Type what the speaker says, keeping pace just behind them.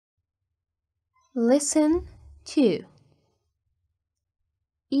Listen 2.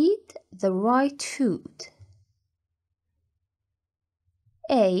 Eat the right food.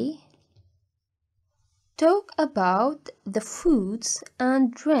 A. Talk about the foods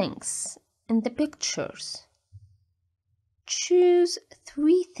and drinks in the pictures. Choose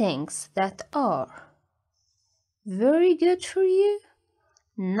 3 things that are very good for you,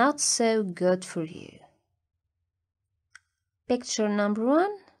 not so good for you. Picture number 1,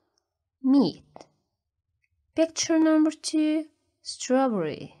 meat. Picture number 2,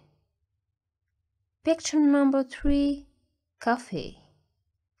 strawberry. Picture number 3, coffee.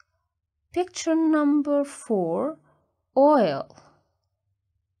 Picture number 4, oil.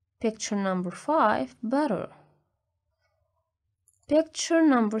 Picture number 5, butter. Picture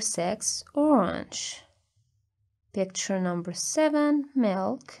number 6, orange. Picture number 7,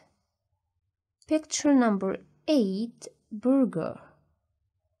 milk. Picture number 8, burger.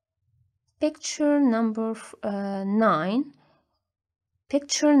 Picture number 9,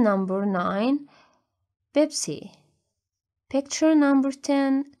 Pepsi. Picture number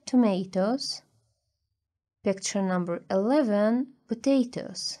 10, tomatoes. Picture number 11,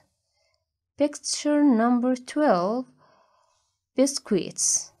 potatoes. Picture number 12,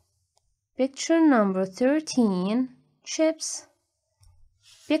 biscuits. Picture number 13, chips.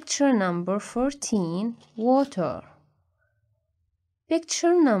 Picture number 14, water.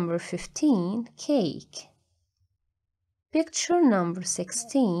 Picture number 15, cake. Picture number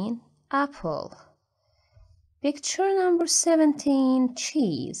 16, apple. Picture number 17,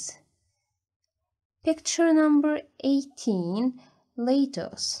 cheese. Picture number 18,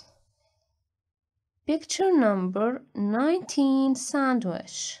 lettuce. Picture number 19,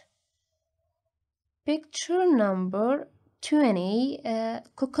 sandwich. Picture number 20,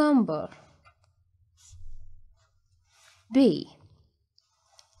 cucumber. B.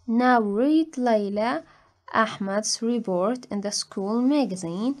 Now read Layla Ahmed's report in the school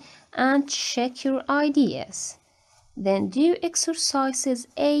magazine and check your ideas. Then do exercises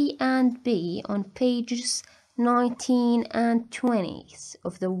A and B on pages 19 and 20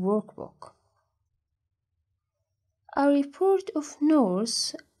 of the workbook. A report of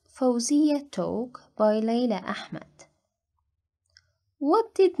Nurse Fawzia talk by Layla Ahmed.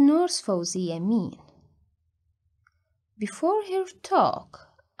 What did Nurse Fawzia mean? Before her talk,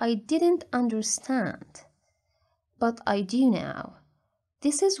 I didn't understand, but I do now.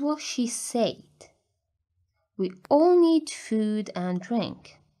 This is what she said. We all need food and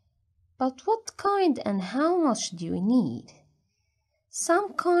drink. But what kind and how much do we need?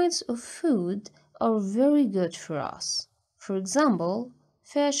 Some kinds of food are very good for us. For example,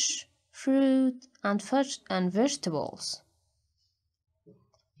 fish, fruit, and vegetables.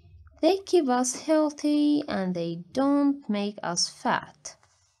 They keep us healthy and they don't make us fat.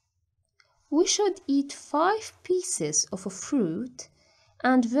 We should eat 5 pieces of a fruit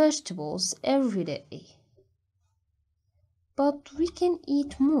and vegetables every day. But we can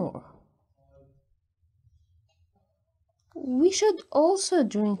eat more. We should also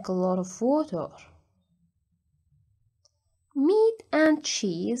drink a lot of water. Meat and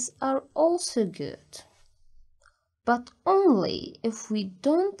cheese are also good, but only if we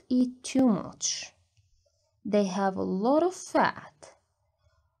don't eat too much. They have a lot of fat.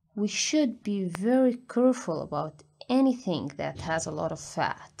 We should be very careful about anything that has a lot of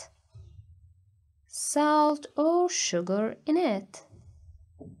fat, salt or sugar in it.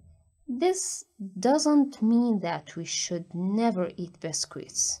 This doesn't mean that we should never eat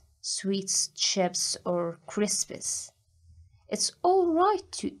biscuits, sweets, chips, or crisps. It's all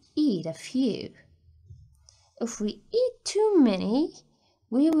right to eat a few. If we eat too many,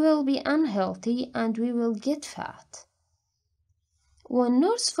 we will be unhealthy and we will get fat. When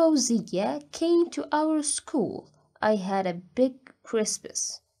Nurse Fawzia came to our school, I had a big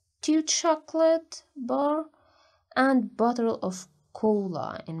crisps, 2 chocolate bar, and bottle of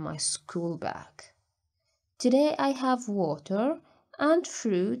cola in my school bag. Today I have water and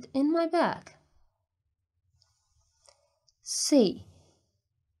fruit in my bag. C.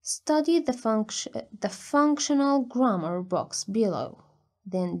 Study the functional grammar box below.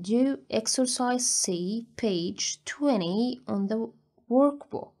 Then do exercise C, page 20 on the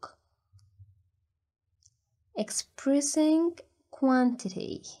workbook. Expressing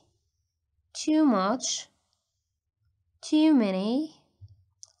quantity. Too much, too many,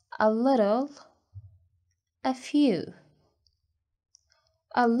 a little, a few.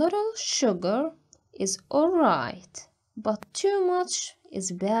 A little sugar is all right, but too much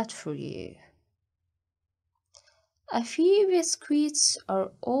is bad for you. A few biscuits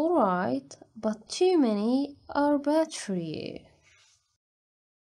are all right, but too many are bad for you.